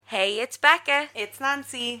Hey, it's Becca. It's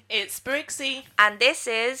Nancy. It's Brixie. And this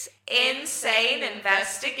is Insane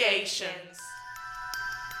Investigations.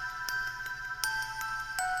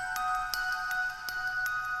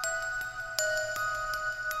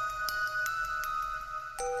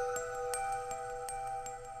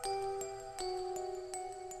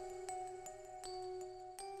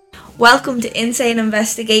 Welcome to Insane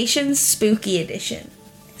Investigations Spooky Edition.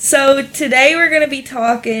 So today we're going to be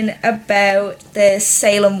talking about the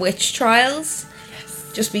Salem witch trials.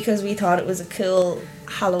 Yes. Just because we thought it was a cool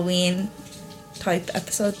Halloween type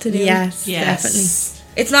episode to do. Yes, definitely.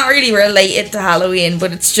 It's not really related to Halloween,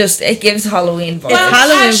 but it's just, it gives Halloween vibes. Well,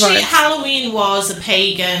 Halloween vibes. Halloween was a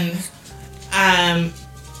pagan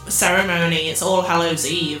ceremony. It's All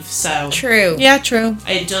Hallows Eve, so True. Yeah, true.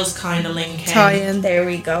 it does kind of link in. Tie in. There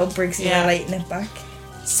we go. Briggsy relating it back.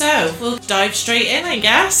 So, we'll dive straight in, I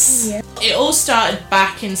guess. Yeah. It all started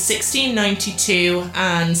back in 1692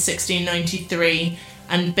 and 1693,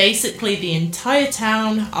 and basically the entire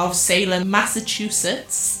town of Salem,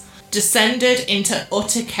 Massachusetts, descended into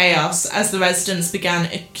utter chaos as the residents began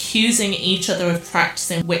accusing each other of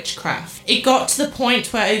practicing witchcraft. It got to the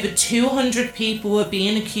point where over 200 people were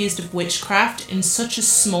being accused of witchcraft in such a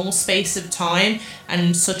small space of time and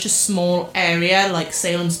in such a small area. Like,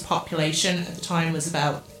 Salem's population at the time was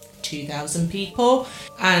about 2,000 people,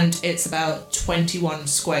 and it's about 21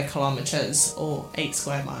 square kilometres or 8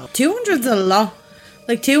 square miles. 200's a lot.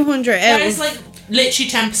 Like 200 That out. is like literally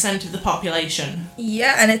 10% of the population.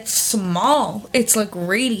 Yeah, and it's small. It's like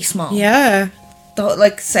really small. Yeah.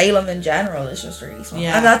 Like Salem in general is just really small.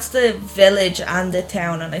 Yeah. And that's the village and the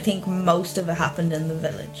town, and I think most of it happened in the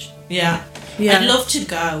village. Yeah. Yeah. I'd love to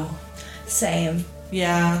go. Same.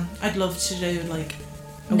 Yeah. I'd love to do like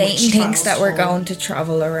a Nathan witch thinks trials that we're tour. going to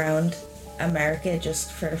travel around America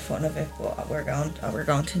just for the fun of it, but we're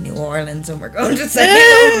going to New Orleans and we're going to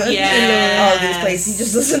Salem. Yes. All these places. He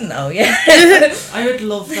just doesn't know yet. I would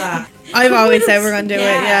love that. I've always said we're going to do it,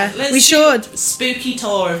 yeah. Let's We do should. Spooky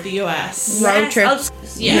tour of the US. Road trip.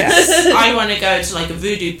 Yes. I want to go to like a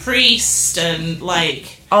voodoo priest and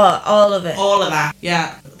like all of it. all of that.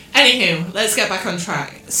 Yeah. Anywho, let's get back on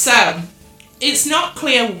track. So, it's not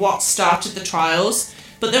clear what started the trials,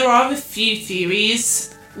 but there are a few theories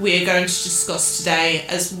we are going to discuss today,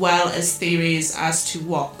 as well as theories as to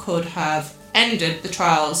what could have ended the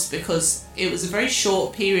trials, because it was a very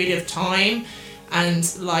short period of time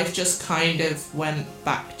and life just kind of went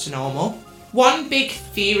back to normal. One big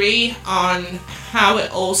theory on how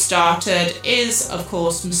it all started is, of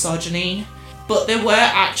course, misogyny. But there were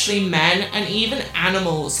actually men and even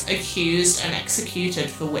animals accused and executed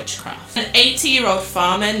for witchcraft. An 80-year-old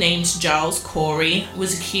farmer named Giles Corey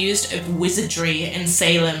was accused of wizardry in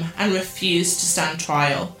Salem and refused to stand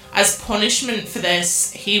trial. As punishment for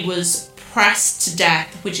this, he was pressed to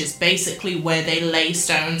death, which is basically where they lay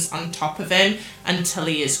stones on top of him until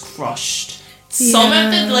he is crushed. Some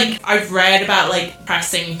of the, like, I've read about, like,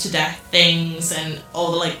 pressing to death things and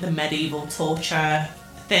all the, like, the medieval torture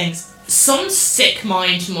things. Some sick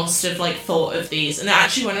mind must have like thought of these, and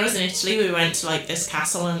actually when I was in Italy we went to like this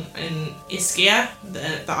castle in Ischia,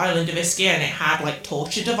 the island of Ischia, and it had like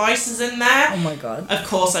torture devices in there. Oh my god. Of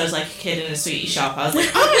course I was like a kid in a sweetie shop. I was like,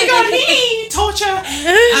 oh my god, torture.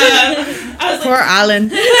 I was like, Poor Alan.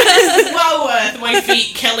 this is well worth my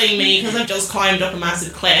feet killing me because I've just climbed up a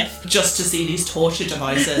massive cliff just to see these torture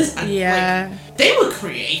devices. And like, they were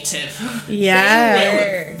creative. Yeah.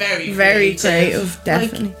 They were very Very creative,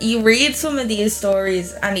 definitely. Like, you read some of these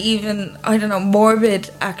stories, and even, I don't know, Morbid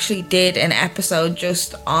actually did an episode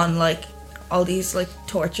just on like all these like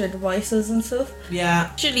torture devices and stuff. Yeah.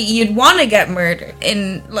 Actually, you'd want to get murdered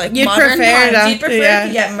in like You'd modern prefer times. that, You'd prefer yeah.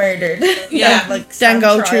 to get murdered. Yeah. Like Then stand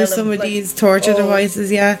go trial through and, some of like, these torture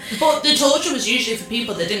devices, yeah. But the torture was usually for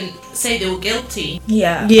people that didn't say they were guilty.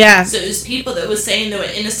 Yeah. Yeah. So it was people that were saying they were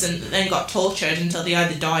innocent that then got tortured until they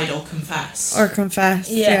either died or confessed. Or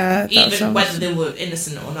confess, Yeah. Even whether they were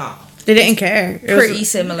innocent or not. They didn't care. It Pretty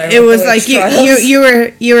was, similar. It with was the like witch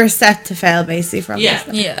trials. you were set to fail basically from Yeah.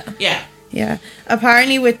 this. Yeah. Yeah. Yeah.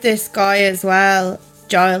 Apparently with this guy as well,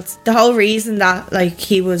 Giles, the whole reason that like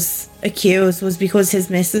he was accused was because his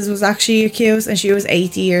missus was actually accused, and she was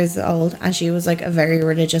 80 years old, and she was like a very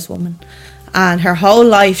religious woman, and her whole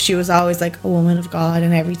life she was always like a woman of God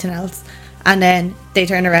and everything else. And then they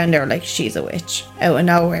turned around and they were like, she's a witch, out of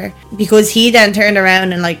nowhere. Because he then turned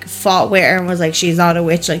around and like fought with her and was like, she's not a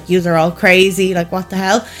witch, like yous are all crazy, like what the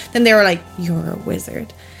hell. Then they were like, you're a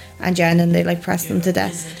wizard. And Jen, and they like pressed him to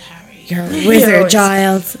death. Wizard Harry. You're a wizard,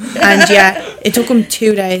 Giles. And yeah, it took him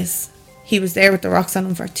 2 days. He was there with the rocks on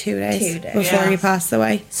him for 2 days, 2 days. before he passed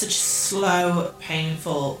away. Such a slow,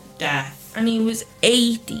 painful death. And he was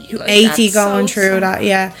 80. Like, 80 that's going so through sad. that,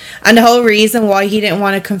 yeah. And the whole reason why he didn't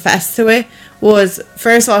want to confess to it was,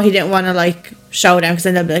 first of all, he didn't want to, like, show them, because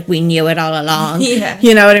then they'll be like, we knew it all along. Yeah.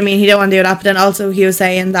 You know what I mean? He didn't want to do that. But then also he was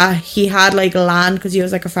saying that he had, like, land, because he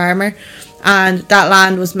was, like, a farmer. And that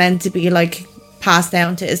land was meant to be, like, passed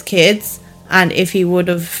down to his kids. And if he would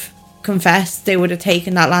have confessed, they would have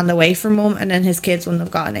taken that land away from him. And then his kids wouldn't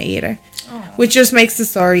have gotten it either. Oh. Which just makes the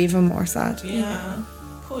story even more sad. Yeah.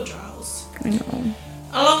 Poor Giles. I know.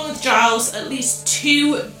 Along with Giles, at least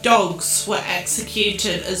 2 dogs were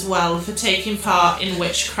executed as well for taking part in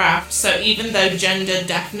witchcraft. So even though gender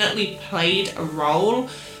definitely played a role,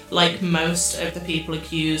 like most of the people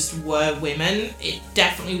accused were women, it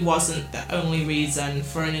definitely wasn't the only reason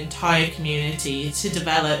for an entire community to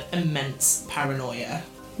develop immense paranoia.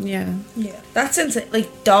 Yeah. Yeah. That's insane.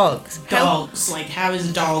 Like, dogs. Dogs, like how is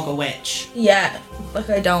a dog a witch? Yeah. Like,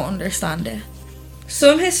 I don't understand it.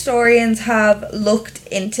 Some historians have looked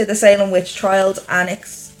into the Salem witch trials and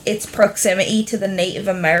its proximity to the Native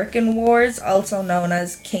American Wars, also known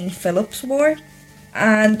as King Philip's War.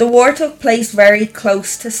 And the war took place very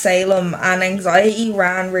close to Salem, and anxiety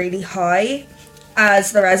ran really high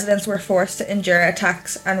as the residents were forced to endure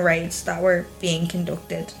attacks and raids that were being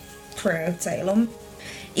conducted throughout Salem.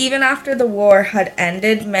 Even after the war had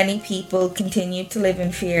ended, many people continued to live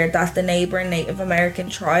in fear that the neighbouring Native American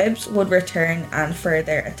tribes would return and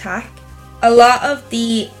further attack. A lot of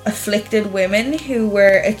the afflicted women who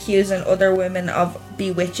were accusing other women of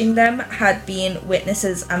bewitching them had been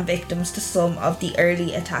witnesses and victims to some of the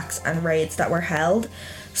early attacks and raids that were held.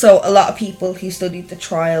 So a lot of people who studied the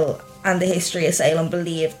trial and the history of Salem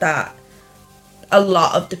believed that a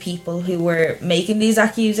lot of the people who were making these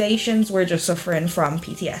accusations were just suffering from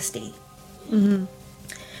PTSD. Mm-hmm.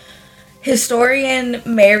 Historian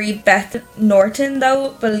Mary Beth Norton,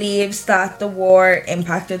 though, believes that the war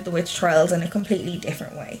impacted the witch trials in a completely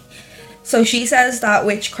different way. So she says that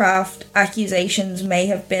witchcraft accusations may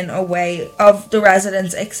have been a way of the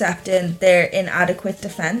residents accepting their inadequate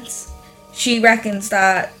defence. She reckons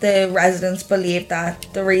that the residents believed that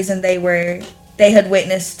the reason they had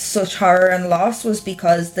witnessed such horror and loss was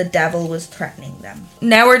because the devil was threatening them.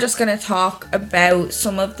 Now we're just going to talk about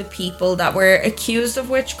some of the people that were accused of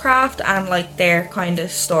witchcraft and like their kind of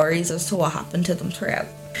stories as to what happened to them throughout.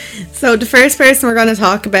 So the first person we're going to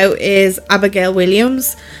talk about is Abigail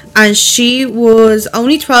Williams, and she was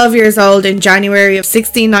only 12 years old in January of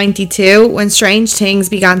 1692 when strange things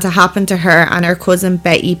began to happen to her and her cousin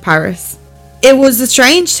Betty Paris. It was the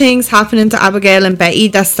strange things happening to Abigail and Betty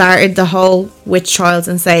that started the whole witch trials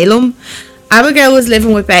in Salem. Abigail was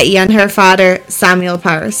living with Betty and her father, Samuel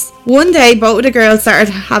Paris. One day, both of the girls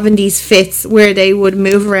started having these fits where they would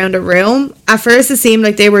move around a room. At first, it seemed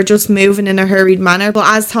like they were just moving in a hurried manner, but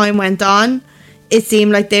as time went on, it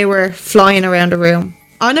seemed like they were flying around the room.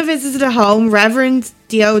 On a visit to the home, Reverend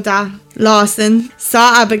Deoda Lawson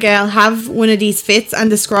saw Abigail have one of these fits and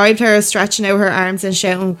described her as stretching out her arms and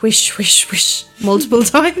shouting "wish, wish, wish" multiple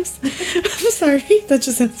times. I'm sorry, that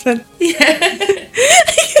just sounds fun. Yeah.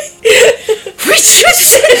 Wish,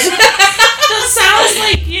 wish. That sounds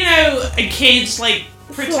like, you know, a kid's like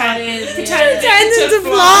pretending Pretending to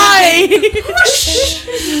fly.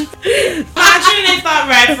 Imagine if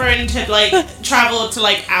that reverend had like travelled to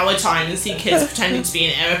like our time and see kids pretending to be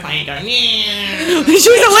in an aeroplane going, yeah. She's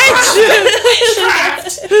a witch.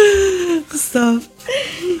 Witchcraft. Stop.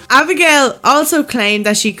 Abigail also claimed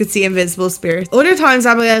that she could see invisible spirits. Other times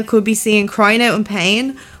Abigail could be seen crying out in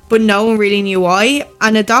pain, but no one really knew why,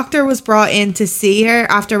 and a doctor was brought in to see her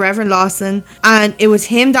after Reverend Lawson, and it was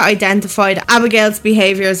him that identified Abigail's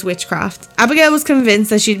behaviour as witchcraft. Abigail was convinced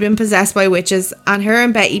that she'd been possessed by witches, and her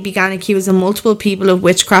and Betty began accusing multiple people of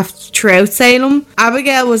witchcraft throughout Salem.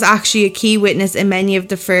 Abigail was actually a key witness in many of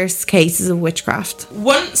the first cases of witchcraft.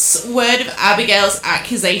 Once word of Abigail's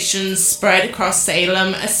accusations spread across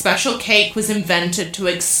Salem, a special cake was invented to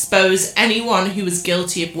expose anyone who was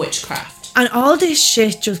guilty of witchcraft. And all this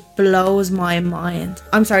shit just blows my mind.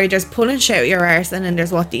 I'm sorry, there's pulling shit out your arse and then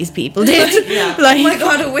there's what these people did. Yeah. Like, Oh my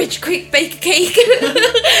god, a witch quick bake a cake.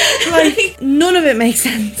 like, none of it makes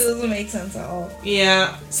sense. It doesn't make sense at all.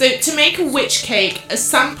 Yeah. So to make a witch cake, a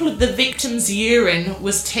sample of the victim's urine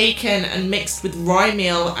was taken and mixed with rye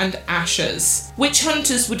meal and ashes. Witch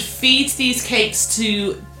hunters would feed these cakes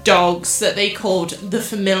to dogs that they called the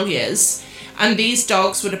familiars, and these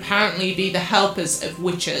dogs would apparently be the helpers of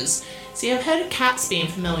witches. See, I've heard of cats being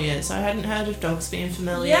familiars. I hadn't heard of dogs being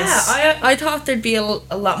familiars. Yeah, I thought there'd be a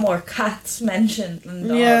lot more cats mentioned than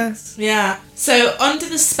dogs. Yeah. So, under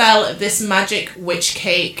the spell of this magic witch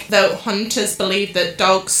cake, though hunters believed that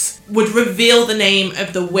dogs would reveal the name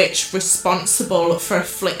of the witch responsible for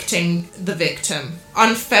afflicting the victim.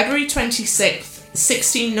 On February 26th,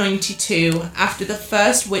 1692, after the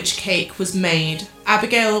first witch cake was made,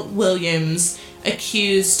 Abigail Williams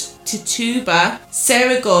accused Tituba,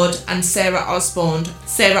 Sarah Good and Sarah Osborne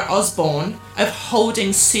of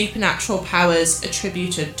holding supernatural powers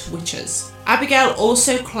attributed to witches. Abigail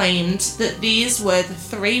also claimed that these were the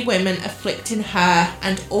 3 women afflicting her,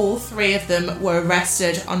 and all 3 of them were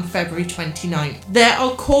arrested on February 29th. There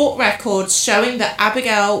are court records showing that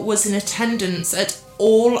Abigail was in attendance at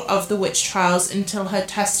all of the witch trials until her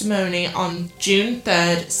testimony on June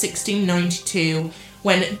 3rd, 1692,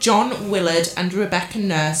 when John Willard and Rebecca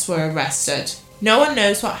Nurse were arrested. No one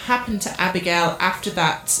knows what happened to Abigail after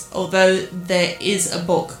that, although there is a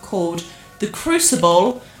book called The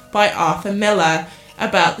Crucible by Arthur Miller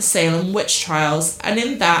about the Salem witch trials, and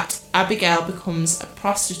in that, Abigail becomes a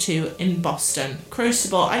prostitute in Boston.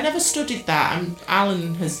 Crucible, I never studied that, and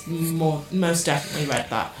Alan has most definitely read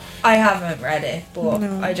that. I haven't read it, but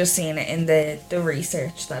I just seen it in the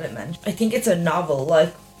research that it mentioned. I think it's a novel,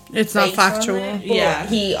 like, it's not factual. It, but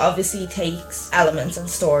he obviously takes elements and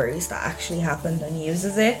stories that actually happened and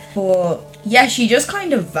uses it. But yeah, she just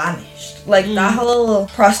kind of vanished. Like that whole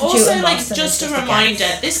prostitute. Also, in like, Boston just is a reminder,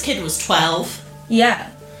 this kid was 12.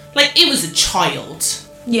 Yeah. Like, it was a child.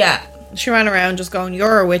 Yeah. She ran around just going,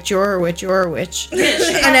 "You're a witch, you're a witch, you're a witch."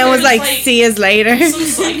 Yeah, and it was like, see us later. Some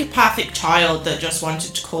psychopathic child that just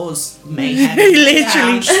wanted to cause mayhem.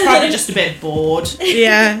 Literally. She's probably just a bit bored.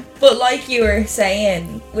 Yeah. But like you were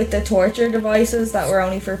saying, with the torture devices that were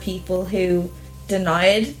only for people who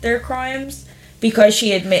denied their crimes, because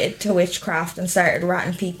she admitted to witchcraft and started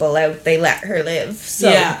ratting people out, they let her live. So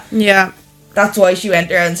Yeah. that's why she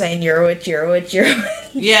went around saying, "You're a witch, you're a witch, you're a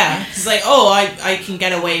witch." Yeah. It's like, oh, I can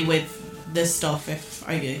get away with this stuff if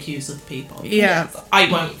I get accused of people. Yeah. I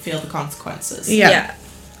won't feel the consequences. Yeah.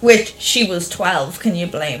 Which, she was 12, can you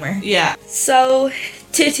blame her? Yeah. So,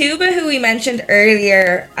 Tituba, who we mentioned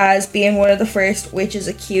earlier as being one of the first witches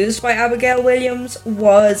accused by Abigail Williams,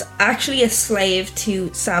 was actually a slave to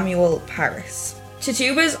Samuel Parris.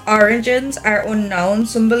 Tituba's origins are unknown.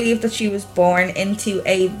 Some believe that she was born into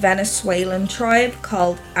a Venezuelan tribe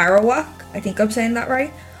called Arawak. I think I'm saying that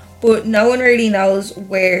right. But no one really knows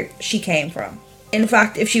where she came from. In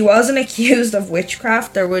fact, if she wasn't accused of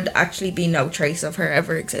witchcraft, there would actually be no trace of her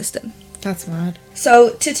ever existing. That's mad.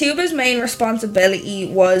 So, Tituba's main responsibility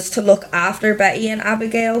was to look after Betty and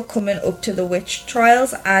Abigail coming up to the witch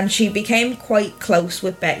trials, and she became quite close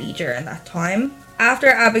with Betty during that time. After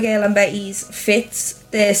Abigail and Betty's fits,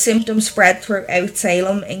 the symptoms spread throughout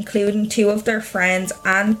Salem, including 2 of their friends,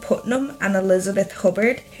 Anne Putnam and Elizabeth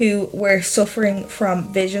Hubbard, who were suffering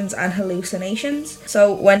from visions and hallucinations.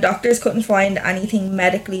 So when doctors couldn't find anything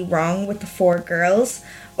medically wrong with the 4 girls,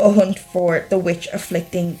 a hunt for the witch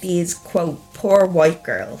afflicting these, quote, poor white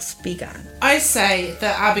girls began. I say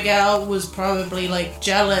that Abigail was probably, like,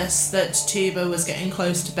 jealous that Tuba was getting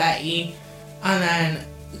close to Betty, and then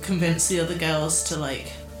convince the other girls to, like,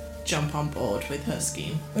 jump on board with her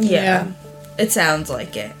scheme. Yeah. It sounds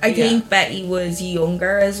like it. I think Betty was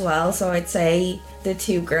younger as well, so I'd say the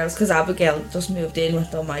 2 girls, because Abigail just moved in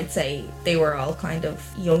with them, I'd say they were all kind of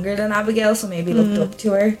younger than Abigail, so maybe looked up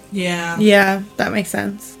to her. Yeah. Yeah, that makes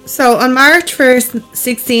sense. So on March 1st,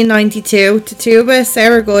 1692, Tituba,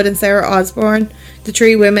 Sarah Good and Sarah Osborne, the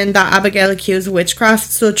 3 women that Abigail accused of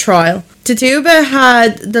witchcraft, stood trial. Tituba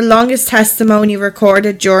had the longest testimony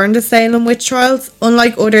recorded during the Salem witch trials.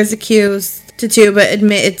 Unlike others accused, Tituba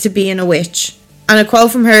admitted to being a witch. And a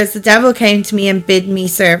quote from her is, "The devil came to me and bid me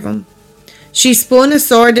serve him." She spun a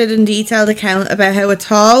sordid and detailed account about how a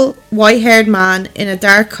tall, white-haired man in a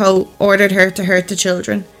dark coat ordered her to hurt the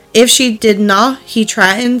children. If she did not, he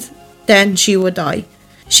threatened, then she would die.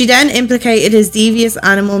 She then implicated his devious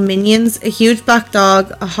animal minions, a huge black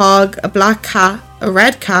dog, a hog, a black cat, a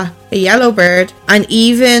red cat, a yellow bird, and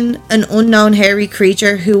even an unknown hairy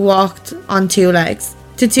creature who walked on 2 legs.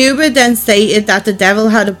 Tituba then stated that the devil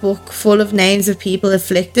had a book full of names of people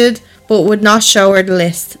afflicted, but would not show her the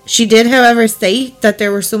list. She did, however, state that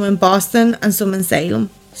there were some in Boston and some in Salem.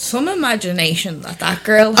 Some imagination that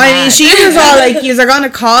girl had. I mean, she was all like, "You're gonna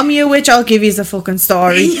call me a witch, I'll give you a fucking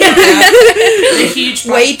story." Yeah. The huge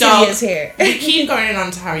black Wait till dog. he is here. We keep going on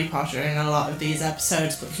to Harry Potter in a lot of these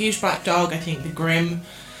episodes, but huge black dog, I think the Grim.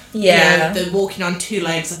 Yeah. The walking on 2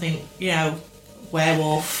 legs, I think,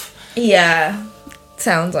 werewolf. Yeah.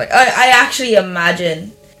 Sounds like... I actually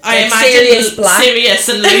imagine I Like imagine Sirius Black. Sirius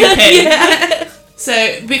and Lupin. Yeah.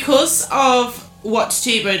 So, because of what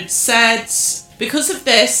Tituba said, because of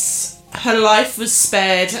this, her life was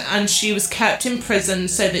spared and she was kept in prison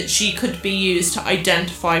so that she could be used to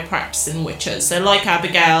identify practicing witches. So, like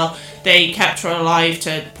Abigail, they kept her alive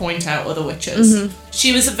to point out other witches.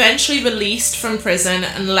 She was eventually released from prison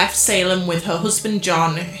and left Salem with her husband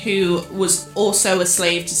John, who was also a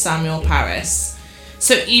slave to Samuel Parris.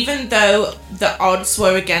 So even though the odds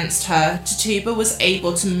were against her, Tituba was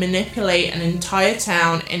able to manipulate an entire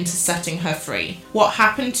town into setting her free. What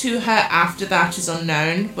happened to her after that is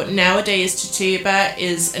unknown, but nowadays Tituba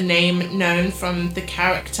is a name known from the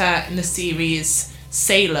character in the series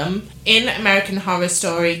Salem. In American Horror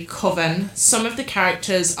Story Coven, some of the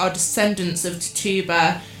characters are descendants of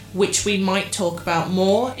Tituba, which we might talk about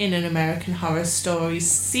more in an American Horror Stories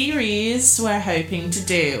series we're hoping to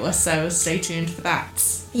do, so stay tuned for that.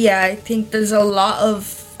 Yeah, I think there's a lot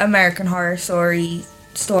of American Horror Story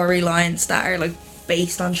storylines that are like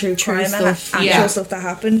based on true crime stuff. and Yeah. actual stuff that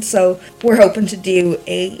happened. So we're hoping to do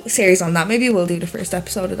a series on that. Maybe we'll do the first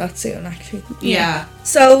episode of that soon, actually. Yeah.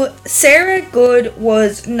 So Sarah Good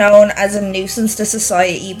was known as a nuisance to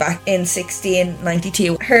society back in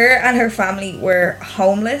 1692. Her and her family were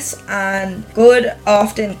homeless, and Good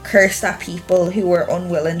often cursed at people who were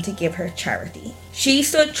unwilling to give her charity. She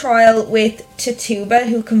stood trial with Tituba,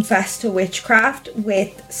 who confessed to witchcraft,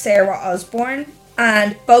 with Sarah Osborne,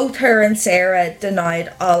 and both her and Sarah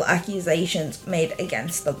denied all accusations made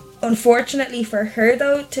against them. Unfortunately for her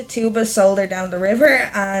though, Tituba sold her down the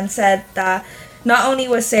river and said that not only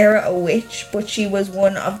was Sarah a witch, but she was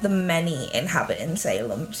one of the many inhabiting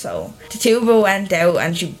Salem. So Tituba went out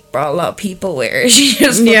and she brought a lot of people with her. She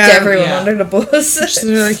just put everyone Yeah. under the bus. So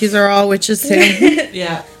they're like, these are all witches too.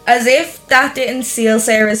 Yeah. As if that didn't seal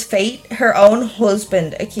Sarah's fate, her own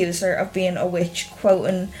husband accused her of being a witch,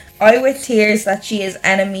 quoting, "I with tears that she is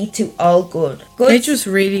enemy to all good." They just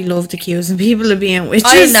really loved accusing people of being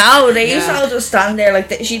witches. I know, they used to Yeah. all just stand there,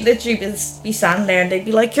 like, she'd literally be standing there and they'd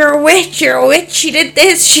be like, you're a witch, she did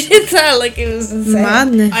this, she did that, like, it was insane.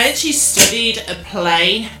 Madness. I actually studied a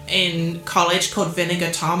play in college called Vinegar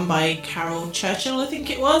Tom by Carol Churchill, I think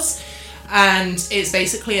it was. And it's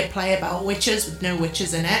basically a play about witches with no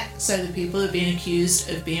witches in it. So the people who are being accused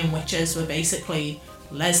of being witches were basically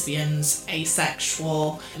lesbians,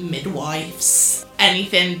 asexual, midwives,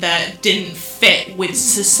 anything that didn't fit with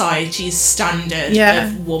society's standard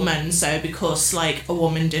of woman. So because like a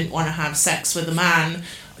woman didn't want to have sex with a man,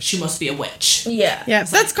 she must be a witch. Yeah. Yeah,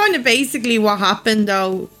 that's kind of basically what happened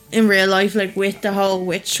though in real life, like with the whole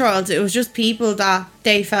witch trials. It was just people that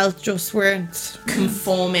they felt just weren't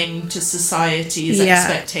Conforming to society's Yeah.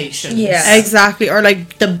 expectations. Yeah. exactly, or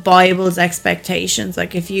like the Bible's expectations.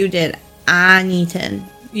 Like if you did anything,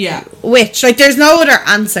 Yeah. witch. Like there's no other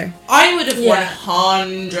answer. I would have Yeah.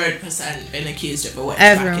 100% been accused of a witch.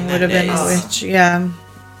 back Everyone in would them have been days. a witch. Yeah.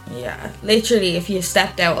 Yeah. Literally, if you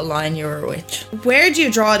stepped out of line, you were a witch. Where do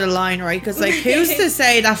you draw the line, right? Because like, who's to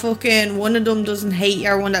say that fucking one of them doesn't hate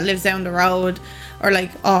your one that lives down the road, or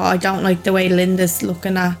like, oh, I don't like the way Linda's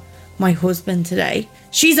looking at my husband today.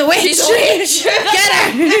 She's a witch. She's a witch. Get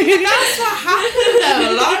her. That's what happened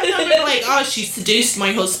though. A lot of them are like, oh, she seduced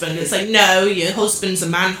my husband. It's like, no, your husband's a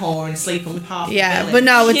man whore and sleeping with half the Yeah, village. but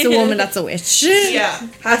no, it's a woman that's a witch. Yeah.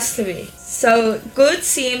 Has to be. So, Good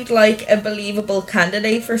seemed like a believable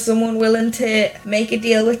candidate for someone willing to make a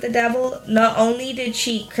deal with the devil. Not only did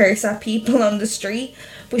she curse at people on the street,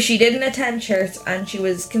 but she didn't attend church and she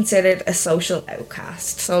was considered a social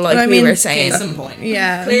outcast. So, like I we mean, were saying, Case in point.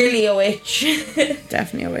 Yeah, clearly a witch.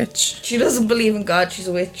 definitely a witch. She doesn't believe in God, she's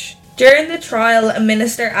a witch. During the trial, a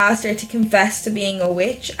minister asked her to confess to being a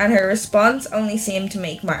witch, and her response only seemed to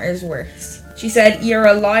make matters worse. She said, "You're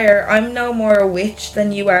a liar. I'm no more a witch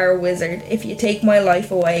than you are a wizard. If you take my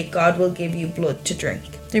life away, God will give you blood to drink."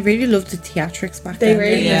 They really loved the theatrics back They then.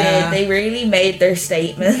 really Yeah. did. They really made their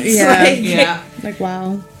statements. Yeah. like- Yeah. Like,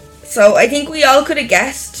 wow. So I think we all could have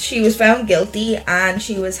guessed she was found guilty and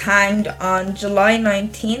she was hanged on July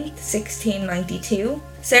 19th, 1692.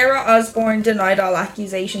 Sarah Osborne denied all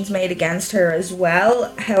accusations made against her as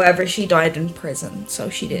well. However, she died in prison, so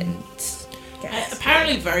she didn't guess.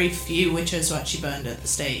 Apparently, very few witches were actually burned at the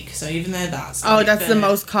stake. So even though that's Oh, like that's the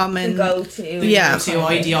most common. The go-to. Yeah. to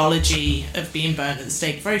ideology of being burned at the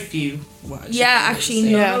stake, very few were actually Yeah, burned at the actually,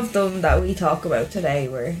 stake. none Yeah. of them that we talk about today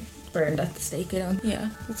were burned at the stake, yeah.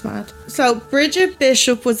 That's mad. So, Bridget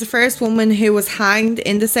Bishop was the first woman who was hanged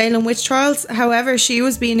in the Salem witch trials. However, she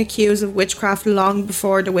was being accused of witchcraft long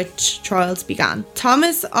before the witch trials began.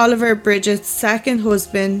 Thomas Oliver, Bridget's second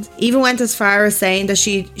husband, even went as far as saying that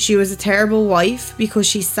she was a terrible wife because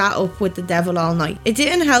she sat up with the devil all night. It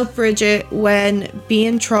didn't help Bridget when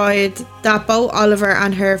being tried that both Oliver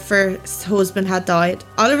and her first husband had died.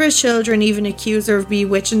 Oliver's children even accused her of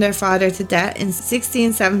bewitching their father to death in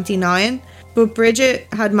 1679, but Bridget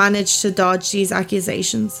had managed to dodge these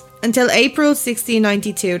accusations. Until April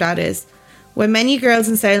 1692, that is, when many girls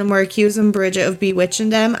in Salem were accusing Bridget of bewitching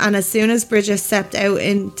them, and as soon as Bridget stepped out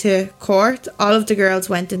into court, all of the girls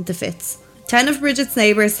went into fits. 10 of Bridget's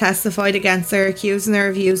neighbours testified against her, accusing her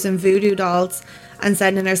of using voodoo dolls and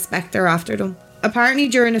sending her spectre after them. Apparently,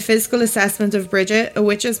 during a physical assessment of Bridget, a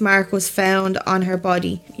witch's mark was found on her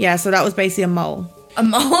body. Yeah, so that was basically a mole. A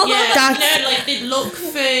mole? Yeah, like they look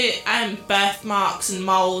for birthmarks and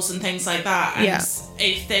moles and things like that. And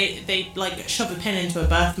if they like shove a pin into a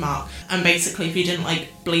birthmark, and basically if you didn't like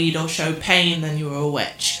bleed or show pain, then you were a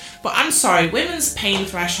witch. But I'm sorry, women's pain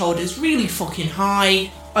threshold is really fucking high.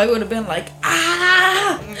 I would have been like,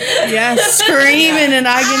 ah! Yeah, screaming in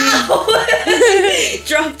agony.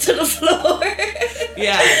 Drop to the floor.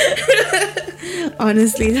 Yeah.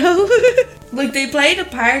 Honestly, though. Like, they played a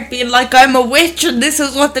part being like, I'm a witch and this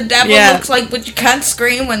is what the devil looks like, but you can't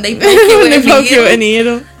scream when they poke you with a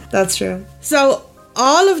needle. That's true. So,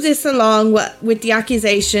 all of this along with the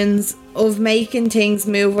accusations of making things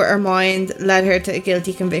move with her mind led her to a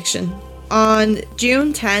guilty conviction. On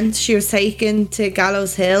June 10th, she was taken to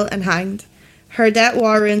Gallows Hill and hanged. Her death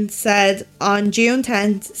warrant said, on June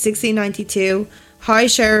 10th, 1692, High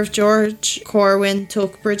Sheriff George Corwin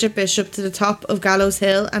took Bridget Bishop to the top of Gallows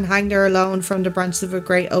Hill and hanged her alone from the branches of a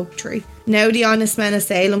great oak tree. Now the honest men of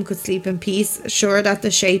Salem could sleep in peace, sure that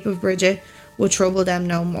the shape of Bridget would trouble them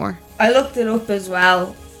no more. I looked it up as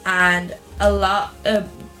well, and a lot of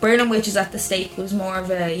burning witches at the stake was more of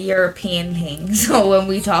a European thing. So when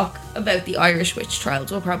we talk about the Irish witch trials,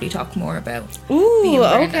 we'll probably talk more about being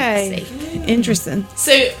burned at the stake. Interesting.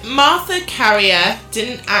 So Martha Carrier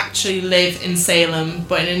didn't actually live in Salem,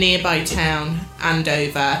 but in a nearby town,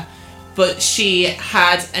 Andover. But she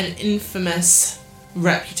had an infamous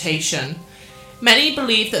reputation. Many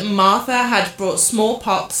believe that Martha had brought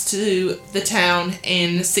smallpox to the town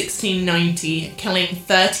in 1690, killing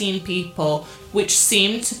 13 people, which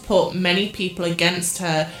seemed to put many people against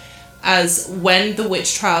her, as when the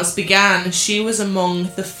witch trials began, she was among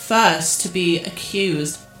the first to be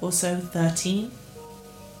accused. Also 13?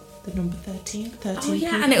 The number 13? 13 Oh yeah,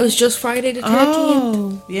 people. and it was just Friday the 13th.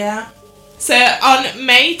 Oh. Yeah. So on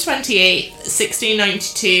May 28,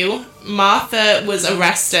 1692, Martha was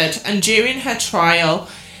arrested, and during her trial,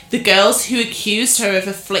 the girls who accused her of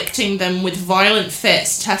afflicting them with violent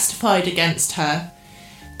fits testified against her.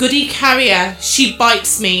 Goody Carrier, she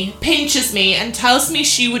bites me, pinches me, and tells me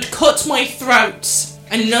she would cut my throat.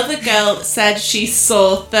 Another girl said she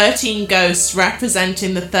saw 13 ghosts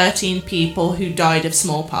representing the 13 people who died of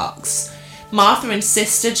smallpox. Martha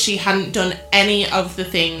insisted she hadn't done any of the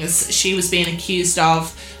things she was being accused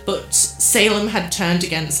of, but Salem had turned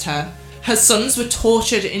against her. Her sons were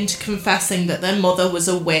tortured into confessing that their mother was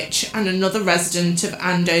a witch, and another resident of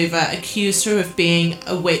Andover accused her of being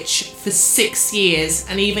a witch for 6 years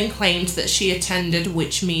and even claimed that she attended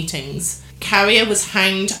witch meetings. Carrier was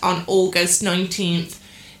hanged on August 19th,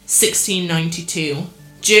 1692.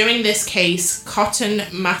 During this case, Cotton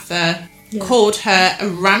Mather called her a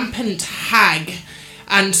rampant hag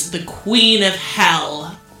and the queen of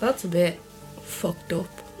hell. That's a bit fucked up.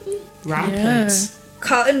 Rampant. Yeah.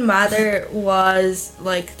 Cotton Mather was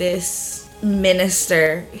like this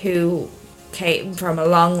minister who came from a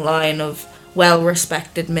long line of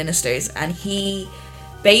well-respected ministers, and he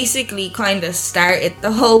basically kind of started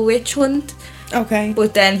the whole witch hunt. Okay.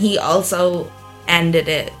 But then he also ended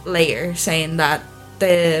it later, saying that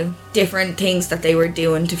the different things that they were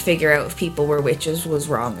doing to figure out if people were witches was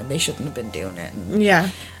wrong and they shouldn't have been doing it. Yeah.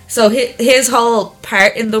 So his whole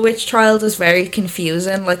part in the witch trials is very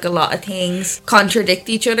confusing. Like, a lot of things contradict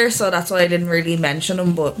each other, so that's why I didn't really mention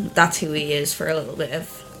him, but that's who he is for a little bit of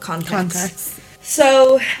context.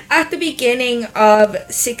 So, at the beginning of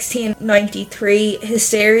 1693,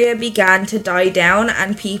 hysteria began to die down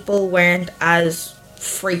and people weren't as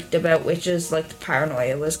freaked about witches. Like, the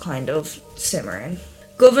paranoia was kind of simmering.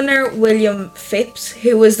 Governor William Phipps,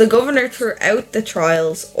 who was the governor throughout the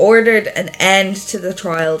trials, ordered an end to the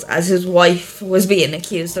trials as his wife was being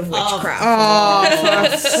accused of witchcraft.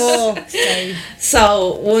 Oh, for fuck's sake.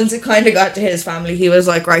 So once it kind of got to his family, he was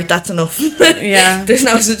like, right, that's enough. Yeah. There's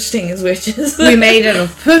no such thing as witches. We made it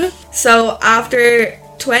up. So after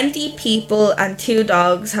 20 people and 2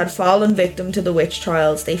 dogs had fallen victim to the witch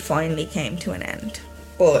trials, they finally came to an end.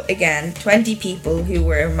 But again, 20 people who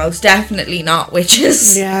were most definitely not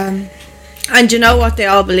witches. Yeah. And you know what they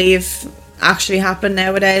all believe actually happened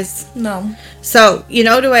nowadays? No. So, you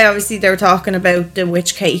know the way obviously they were talking about the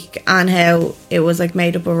witch cake and how it was like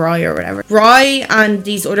made up of rye or whatever. Rye and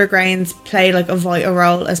these other grains play like a vital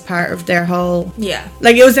role as part of their whole... Yeah.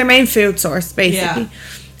 Like it was their main food source, basically. Yeah.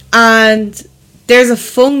 And there's a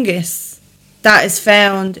fungus that is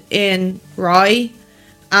found in rye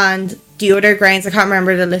and the other grains. I can't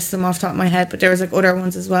remember the list of them off the top of my head, but there was like other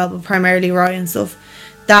ones as well, but primarily rye and stuff.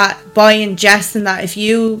 That by ingesting that, if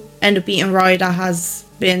you end up eating rye that has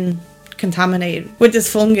been contaminated with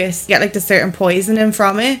this fungus, you get like the certain poisoning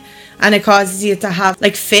from it, and it causes you to have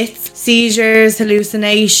like fits, seizures,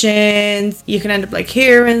 hallucinations. You can end up like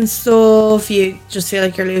hearing stuff. You just feel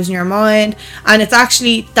like you're losing your mind. And it's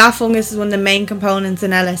actually, that fungus is one of the main components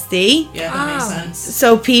in LSD. Yeah, that makes sense.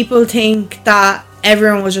 So people think that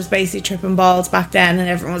everyone was just basically tripping balls back then, and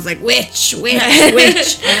everyone was like witch. And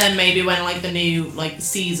then maybe when like the new like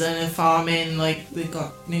season of farming, like they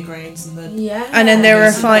got new grains and then Yeah. And then they were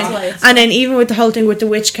Yes, fine. that's And then even with the whole thing with the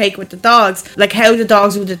witch cake with the dogs, like how the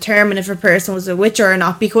dogs would determine if a person was a witch or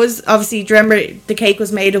not, because obviously, do you remember the cake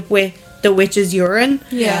was made up with the witch's urine?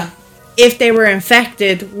 Yeah. If they were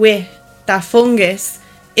infected with that fungus,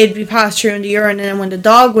 it'd be passed through in the urine, and then when the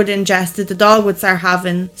dog would ingest it, the dog would start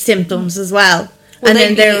having symptoms as well. Well, and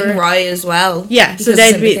they'd then be eating rye as well. yeah, so because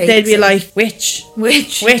it's in the they'd be cakes. like witch.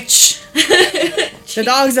 Witch. The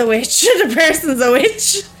dog's a witch. The person's a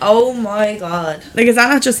witch. Oh my god. Like, is that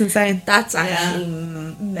not just insane? That's actually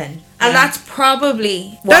men. And that's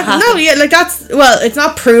probably what That, happened. no, yeah, like that's, well, it's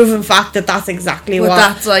not proven fact that that's exactly But what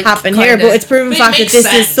that's, like, happened here, kinda- but it's proven But it fact that makes this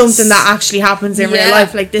is sense. something that actually happens in real Yeah.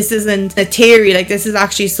 life. Like, this isn't a theory. Like, this is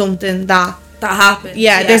actually something that, That happened.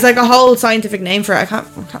 yeah, there's like a whole scientific name for it. I can't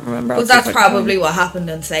remember. But that's probably what happened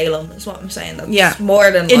in Salem, is what I'm saying. That's Yeah.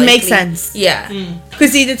 more than It likely. makes sense. Yeah.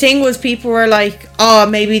 Because see, the thing was, people were like, oh,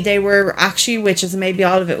 maybe they were actually witches and maybe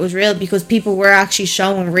all of it was real, because people were actually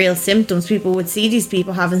showing real symptoms. People would see these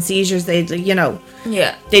people having seizures. They'd, you know,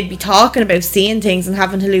 Yeah. they'd be talking about seeing things and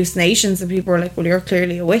having hallucinations, and people were like, well, you're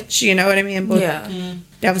clearly a witch, you know what I mean? But Yeah.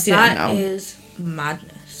 they obviously That don't know. is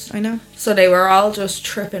madness. I know. So they were all just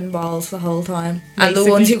tripping balls the whole time. And the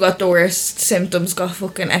Basically. ones who got the worst symptoms got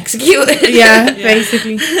fucking executed. Yeah,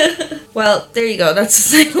 basically. Well, there you go. That's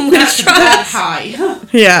the Salem that's witch that trials. high.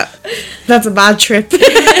 Yeah. That's a bad trip.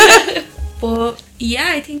 But yeah,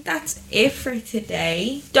 I think that's it for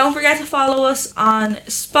today. Don't forget to follow us on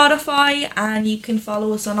Spotify, and you can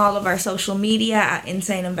follow us on all of our social media at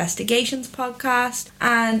Insane Investigations Podcast.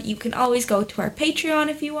 And you can always go to our Patreon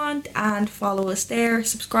if you want and follow us there.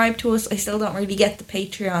 Subscribe to us. I still don't really get the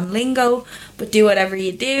Patreon lingo, but do whatever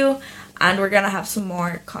you do. And we're going to have some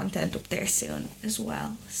more content up there soon as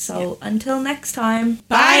well. So until next time.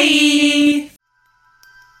 Bye.